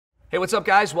Hey, what's up,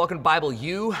 guys? Welcome to Bible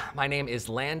U. My name is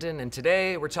Landon, and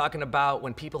today we're talking about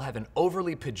when people have an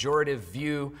overly pejorative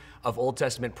view of Old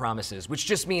Testament promises, which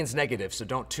just means negative, so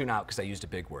don't tune out because I used a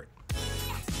big word.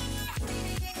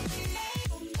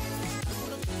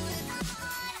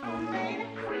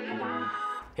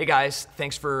 Hey, guys.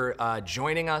 Thanks for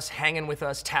joining us, hanging with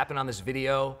us, tapping on this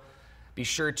video. Be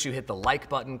sure to hit the like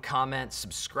button, comment,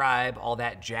 subscribe, all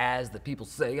that jazz that people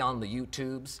say on the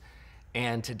YouTubes.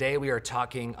 And today we are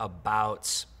talking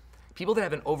about people that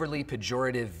have an overly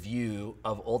pejorative view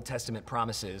of Old Testament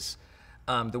promises.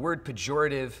 The word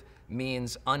pejorative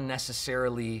means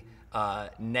unnecessarily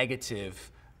negative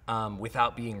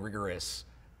without being rigorous.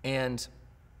 And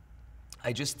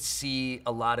I just see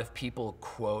a lot of people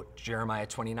quote Jeremiah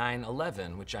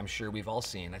 29:11, which I'm sure we've all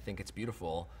seen. I think it's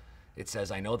beautiful. It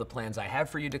says, "I know the plans I have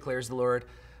for you, declares the Lord,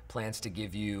 plans to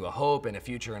give you a hope and a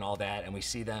future," and all that. And we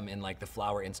see them in like the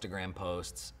flower Instagram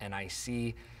posts. And I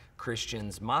see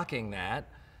Christians mocking that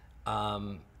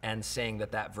and saying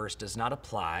that that verse does not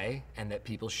apply and that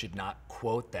people should not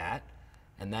quote that.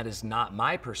 And that is not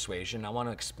my persuasion. I want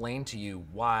to explain to you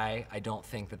why I don't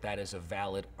think that that is a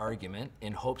valid argument,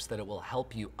 in hopes that it will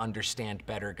help you understand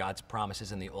better God's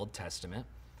promises in the Old Testament.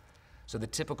 So the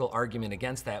typical argument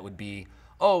against that would be,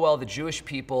 oh, well, the Jewish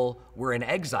people were in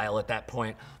exile at that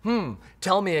point.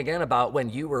 Tell me again about when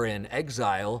you were in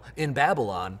exile in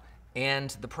Babylon.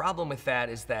 And the problem with that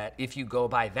is that if you go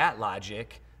by that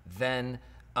logic, then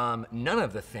none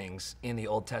of the things in the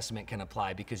Old Testament can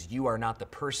apply because you are not the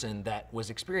person that was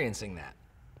experiencing that.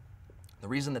 The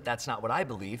reason that that's not what I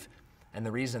believe, and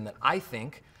the reason that I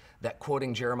think that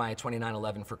quoting Jeremiah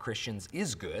 29:11 for Christians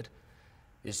is good,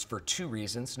 is for two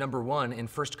reasons. Number one, in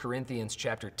 1 Corinthians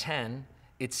chapter 10,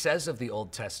 it says of the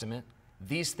Old Testament,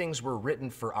 "These things were written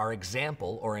for our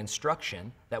example or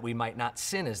instruction, that we might not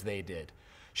sin as they did,"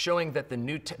 showing that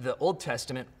the Old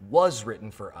Testament was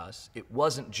written for us. It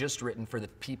wasn't just written for the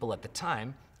people at the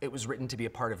time. It was written to be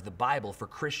a part of the Bible for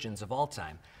Christians of all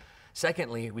time.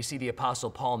 Secondly, we see the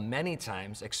Apostle Paul many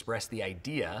times express the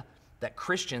idea that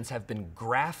Christians have been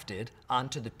grafted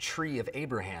onto the tree of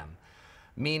Abraham,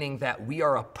 meaning that we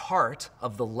are a part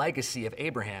of the legacy of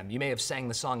Abraham. You may have sang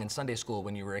the song in Sunday school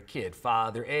when you were a kid.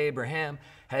 "Father Abraham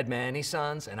had many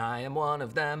sons, and I am one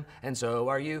of them, and so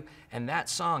are you." And that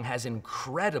song has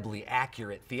incredibly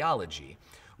accurate theology.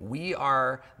 We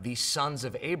are the sons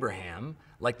of Abraham,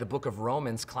 like the book of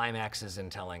Romans climaxes in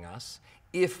telling us,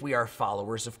 if we are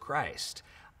followers of Christ.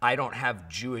 I don't have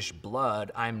Jewish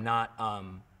blood. I'm not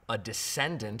a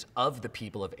descendant of the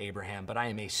people of Abraham, but I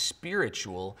am a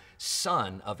spiritual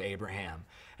son of Abraham.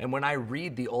 And when I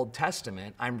read the Old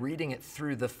Testament, I'm reading it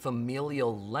through the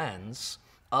familial lens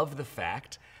of the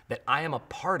fact that I am a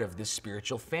part of this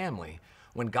spiritual family.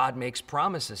 When God makes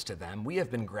promises to them, we have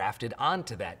been grafted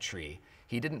onto that tree.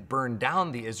 He didn't burn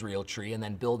down the Israel tree and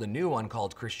then build a new one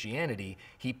called Christianity.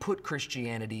 He put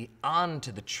Christianity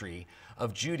onto the tree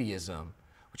of Judaism,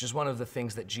 which is one of the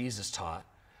things that Jesus taught.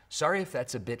 Sorry if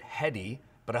that's a bit heady,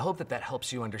 but I hope that that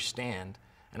helps you understand,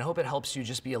 and I hope it helps you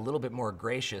just be a little bit more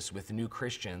gracious with new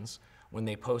Christians when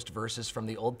they post verses from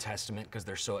the Old Testament because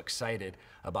they're so excited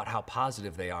about how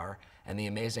positive they are and the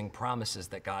amazing promises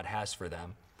that God has for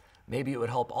them. Maybe it would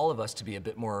help all of us to be a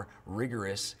bit more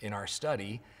rigorous in our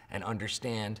study and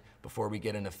understand before we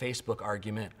get in a Facebook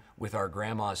argument with our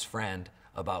grandma's friend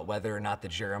about whether or not the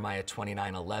Jeremiah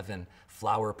 29:11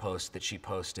 flower post that she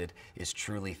posted is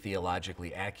truly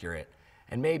theologically accurate.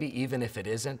 And maybe even if it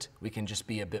isn't, we can just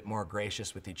be a bit more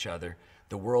gracious with each other.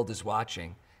 The world is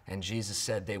watching, and Jesus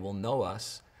said they will know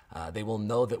us. They will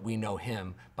know that we know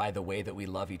him by the way that we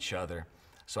love each other.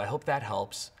 So I hope that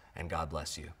helps, and God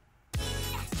bless you.